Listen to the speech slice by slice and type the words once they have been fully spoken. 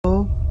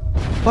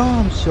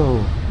Bomb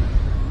Show,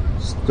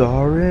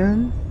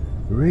 starring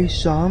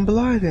Rashawn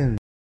Blyden.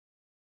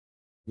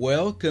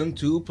 Welcome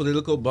to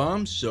Political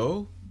Bomb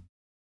Show.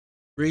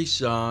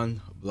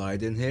 Rashawn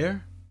Blyden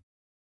here.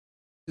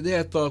 Today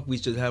I thought we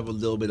should have a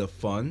little bit of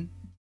fun.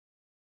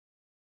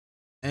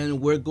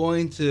 And we're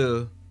going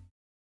to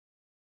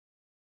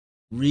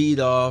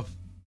read off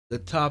the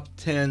top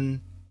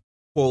 10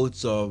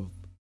 quotes of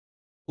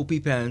Poopy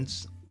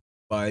Pants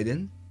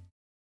Biden.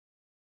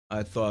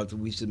 I thought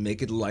we should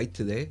make it light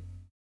today.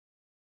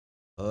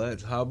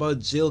 How about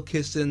Jill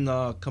kissing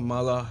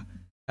Kamala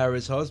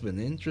Harris' husband?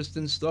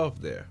 Interesting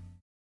stuff there.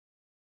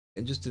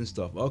 Interesting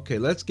stuff. Okay,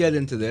 let's get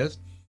into this.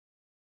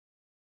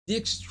 The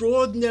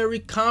extraordinary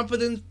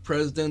competent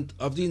president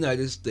of the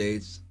United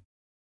States,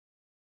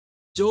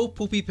 Joe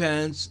Poopy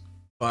Pants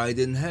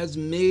Biden, has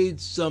made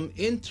some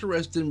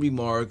interesting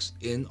remarks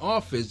in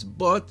office,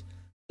 but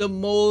the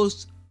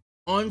most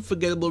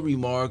unforgettable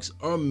remarks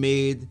are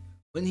made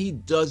when he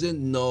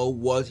doesn't know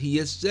what he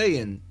is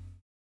saying.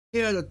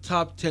 Here are the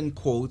top 10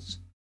 quotes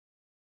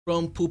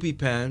from Poopy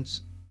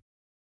Pants,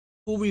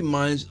 who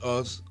reminds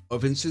us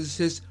of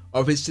his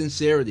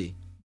sincerity.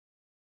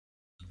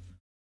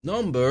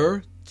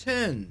 Number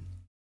 10.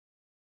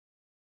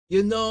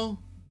 You know,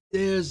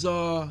 there's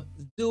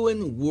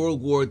during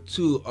World War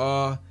II,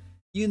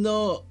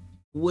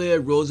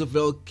 where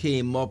Roosevelt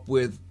came up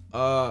with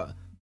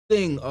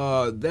thing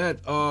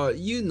that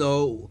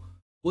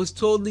was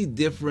totally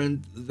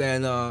different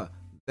than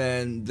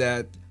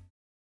that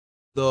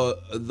he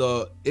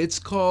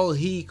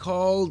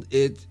called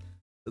it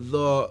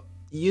the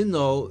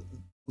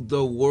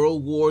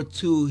World War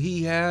II.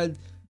 He had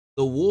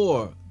the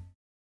war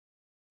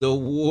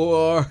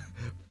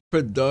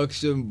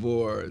production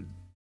board.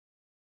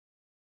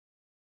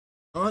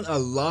 On a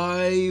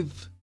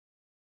live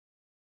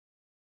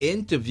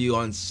interview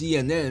on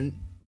CNN,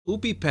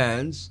 Poopy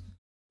Pants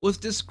was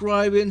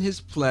describing his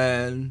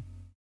plan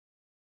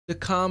to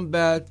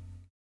combat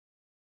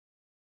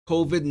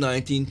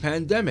COVID-19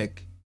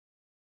 pandemic.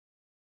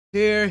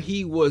 Here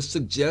he was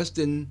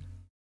suggesting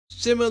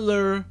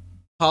similar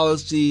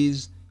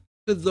policies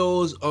to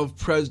those of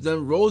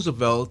President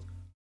Roosevelt,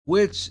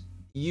 which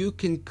you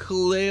can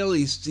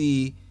clearly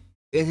see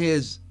in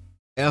his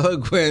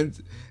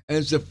eloquent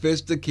and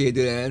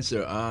sophisticated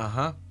answer.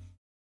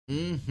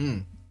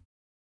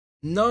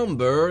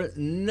 Number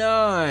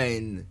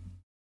 9.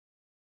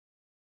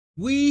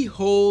 We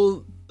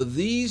hold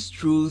these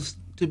truths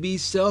to be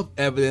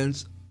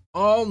self-evident.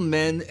 All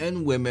men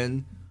and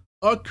women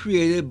are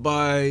created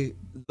by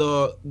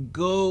the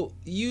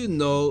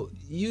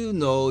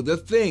the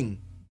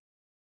thing.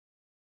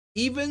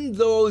 Even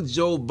though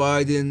Joe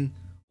Biden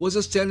was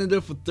a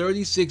senator for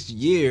 36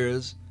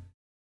 years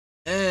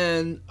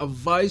and a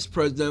vice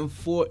president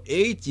for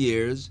 8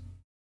 years,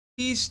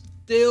 he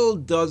still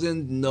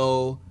doesn't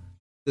know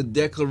the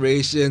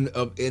Declaration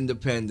of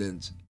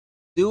Independence.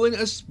 During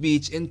a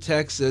speech in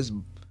Texas,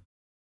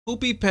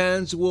 Poopy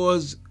Pants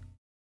was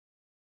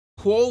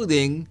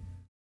quoting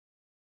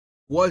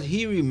what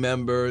he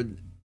remembered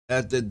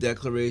as the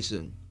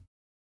Declaration.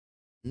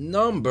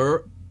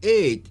 Number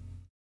 8.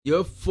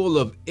 You're full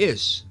of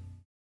ish.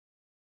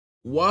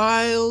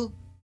 While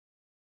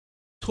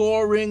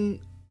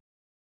touring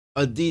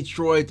a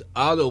Detroit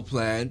auto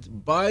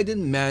plant,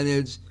 Biden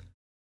managed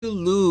to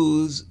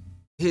lose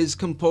his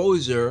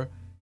composure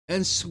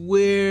and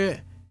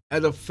swear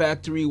at a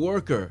factory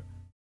worker.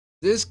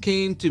 This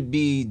came to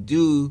be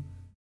due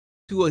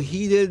to a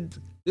heated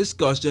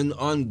discussion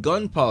on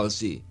gun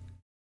policy.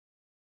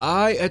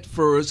 I at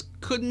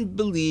first couldn't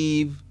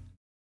believe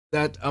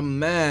that a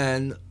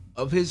man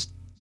of his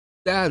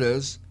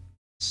status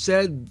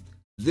said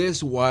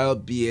this while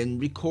being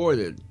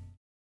recorded.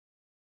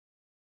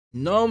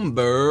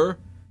 Number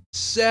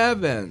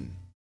 7.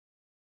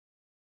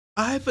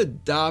 I've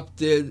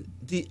adopted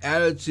the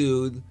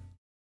attitude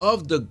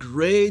of the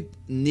great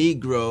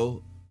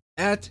Negro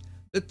at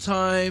the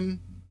time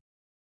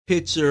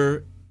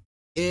pitcher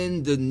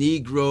in the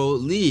Negro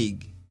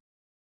League.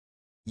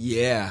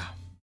 Yeah,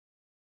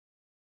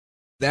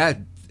 that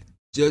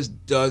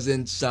just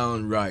doesn't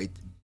sound right.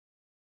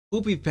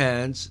 Poopy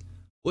Pants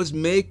was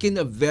making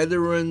a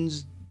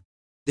Veterans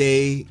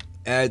Day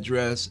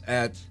address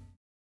at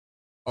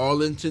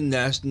Arlington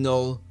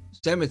National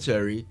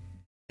Cemetery,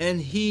 and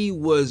he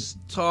was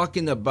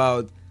talking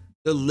about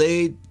the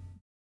late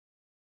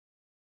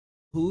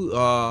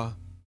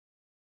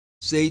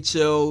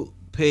Satchel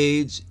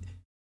Paige.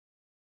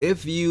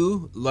 If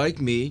you,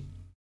 like me,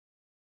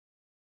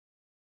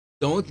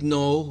 don't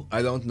know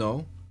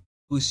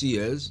who she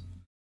is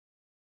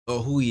or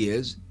who he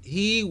is,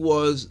 he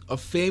was a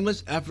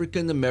famous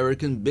African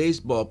American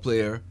baseball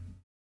player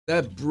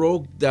that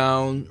broke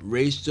down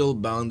racial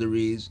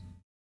boundaries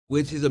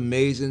with his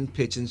amazing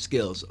pitching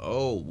skills.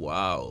 Oh,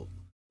 wow.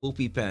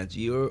 Poopy Pants,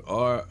 you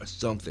are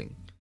something.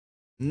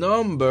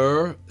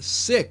 Number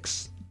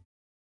 6.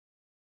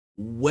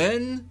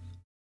 When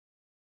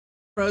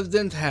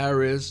President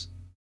Harris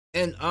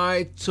and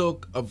I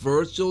took a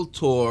virtual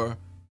tour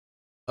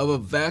of a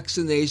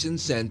vaccination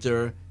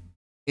center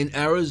in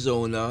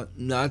Arizona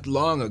not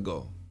long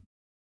ago.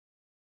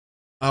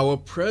 Our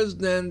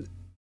president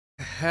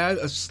had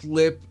a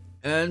slip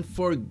and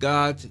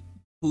forgot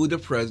who the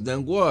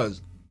president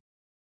was.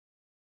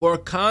 For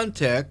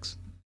context,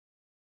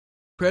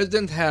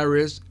 President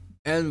Harris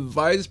and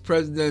Vice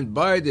President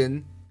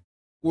Biden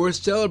were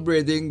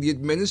celebrating the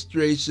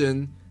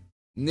administration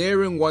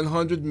nearing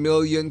 100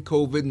 million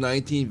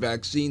COVID-19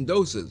 vaccine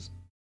doses.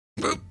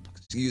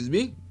 Excuse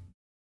me.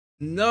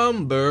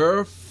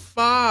 Number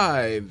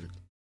 5.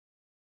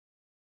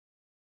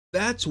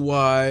 That's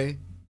why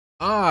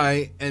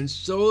I and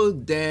so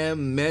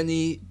damn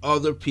many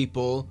other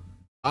people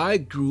I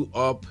grew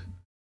up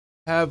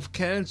have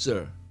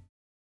cancer.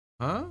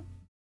 Huh?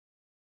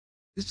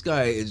 This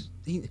guy is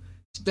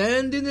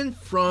standing in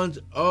front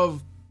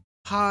of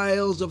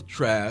piles of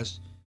trash.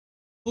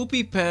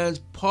 Poopy Pants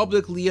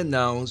publicly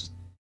announced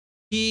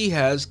he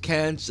has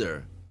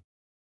cancer.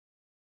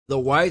 The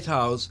White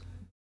House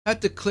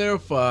had to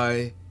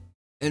clarify,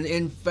 and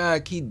in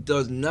fact, he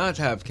does not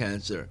have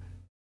cancer.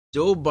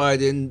 Joe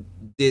Biden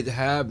did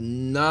have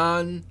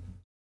non-myeloma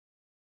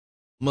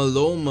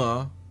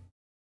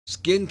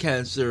skin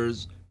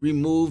cancers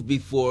removed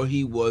before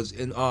he was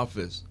in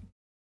office.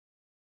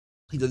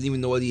 He doesn't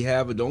even know what he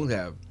have or don't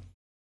have.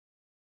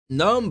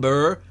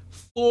 Number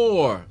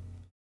 4.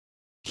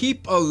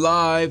 Keep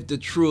alive the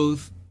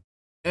truth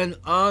and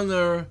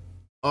honor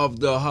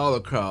of the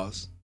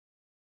Holocaust.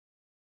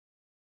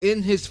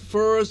 In his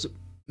first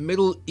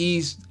Middle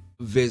East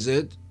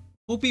visit,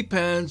 Poopy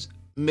Pants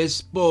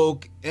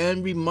misspoke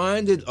and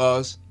reminded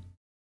us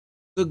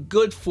the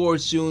good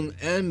fortune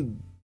and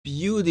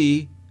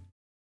beauty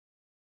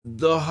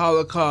the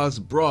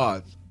Holocaust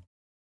brought.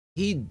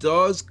 He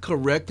does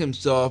correct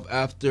himself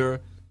after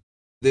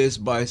this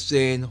by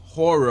saying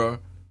horror,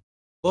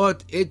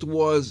 but it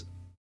was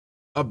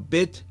a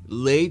bit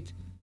late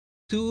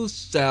to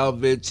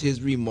salvage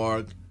his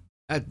remark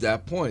at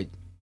that point.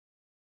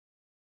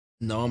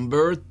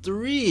 Number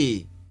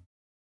 3.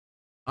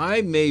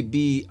 I may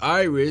be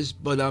Irish,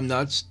 but I'm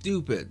not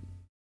stupid.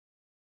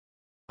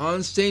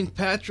 On St.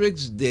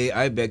 Patrick's Day,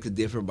 I beg to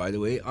differ by the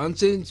way, on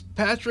St.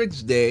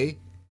 Patrick's Day,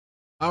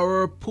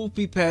 our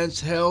Poopy Pants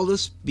held a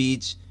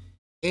speech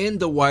in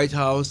the White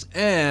House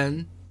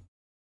and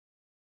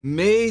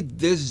made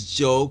this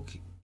joke.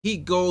 He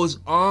goes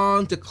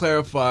on to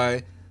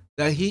clarify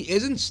that he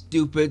isn't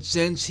stupid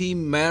since he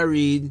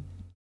married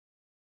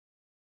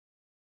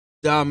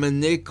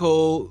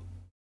Domenico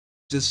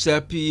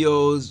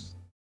Giuseppe's,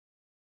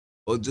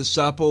 I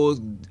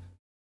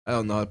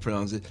don't know how to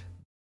pronounce it,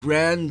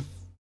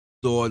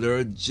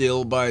 granddaughter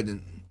Jill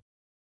Biden.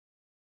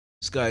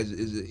 This guy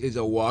is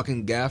a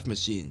walking gaff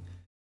machine.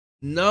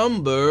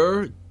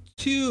 Number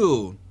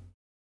 2.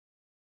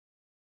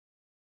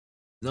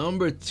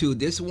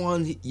 This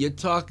one, you're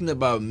talking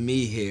about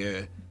me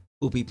here,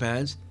 Poopy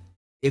Pants.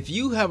 If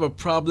you have a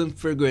problem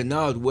figuring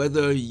out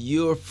whether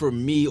you're for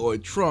me or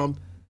Trump,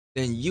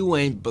 then you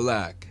ain't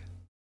black.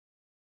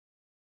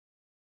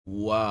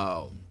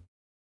 Wow.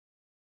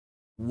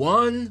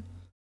 One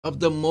of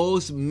the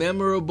most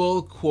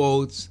memorable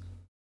quotes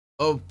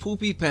of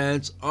Poopy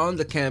Pants on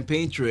the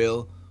campaign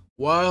trail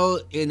while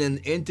in an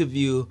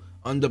interview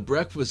on The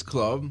Breakfast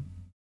Club.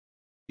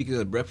 Speaking of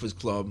The Breakfast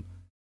Club,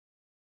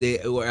 they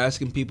were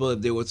asking people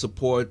if they would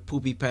support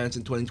Poopy Pants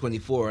in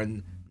 2024,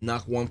 and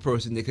not one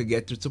person they could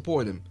get to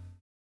support him.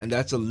 And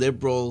that's a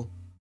liberal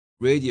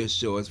radio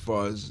show as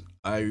far as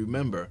I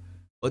remember.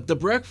 But The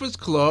Breakfast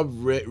Club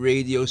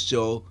radio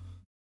show,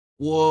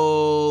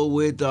 whoa,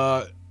 with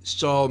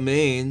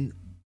Charlemagne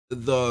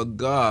the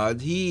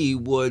God, he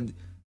would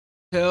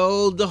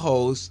tell the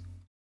host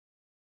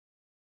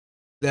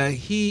that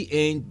he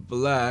ain't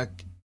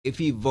black if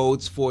he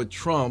votes for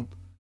Trump.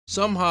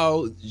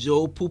 Somehow,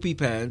 Joe Poopy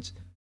Pants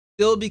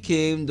still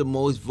became the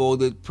most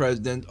voted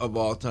president of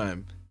all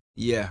time.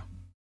 Yeah.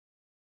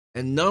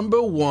 And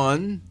number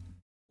 1,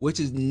 which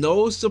is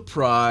no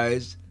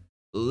surprise,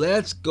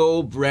 let's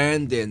go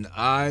Brandon.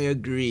 I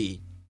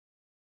agree.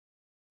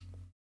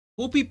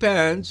 Poopy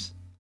Pants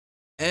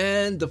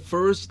and the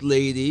First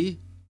Lady,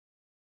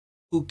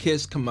 who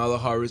kissed Kamala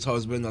Harris'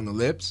 husband on the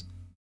lips,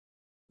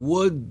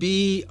 would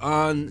be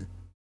on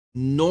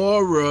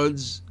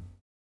NORAD's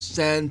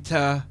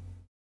Santa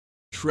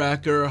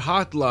Tracker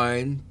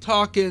hotline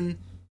talking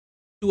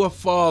to a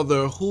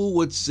father who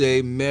would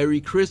say Merry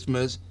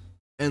Christmas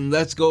and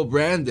let's go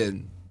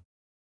Brandon.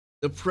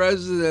 The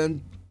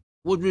president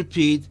would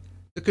repeat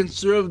the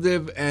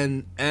conservative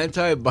and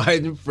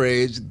anti-Biden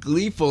phrase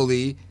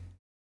gleefully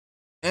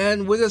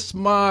and with a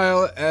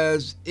smile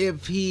as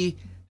if he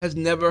has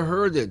never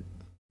heard it.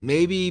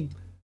 Maybe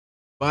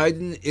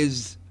Biden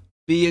is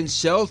being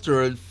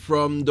sheltered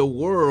from the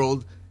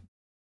world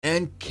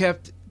and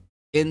kept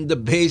in the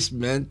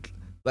basement.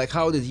 Like,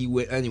 how did he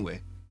win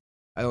anyway?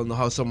 I don't know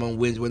how someone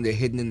wins when they're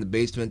hidden in the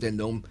basement and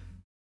don't.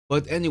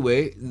 But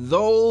anyway,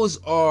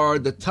 those are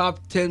the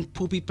top 10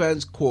 Poopy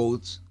Pants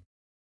quotes.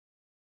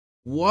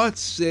 What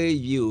say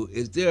you?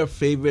 Is there a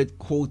favorite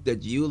quote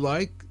that you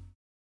like?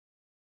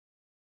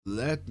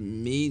 Let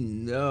me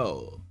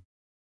know.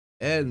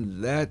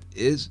 And that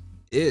is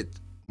it,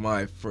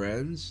 my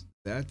friends.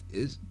 That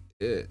is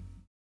it.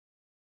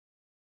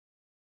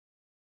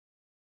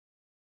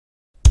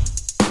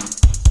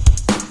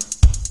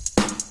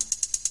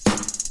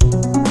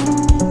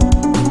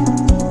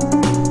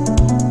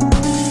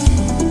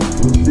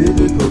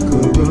 Political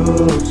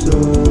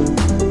corruption,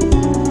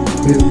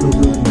 hit from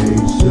the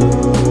nation.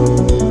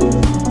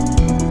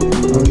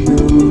 A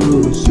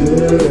new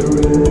sheriff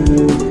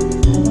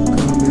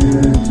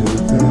coming to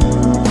town.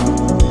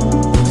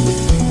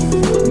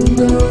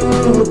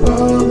 The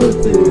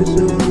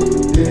politician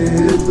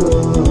is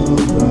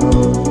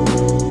about.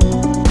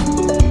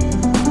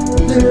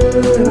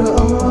 They're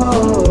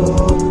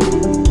all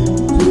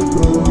too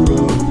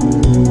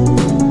corrupted.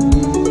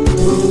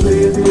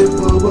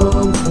 Political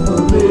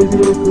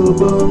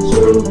bomb,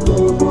 so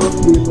come on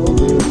people,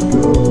 let's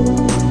go.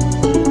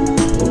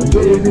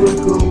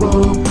 Political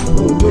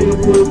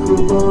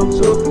bomb,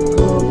 so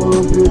come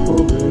on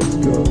people, let's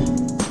go.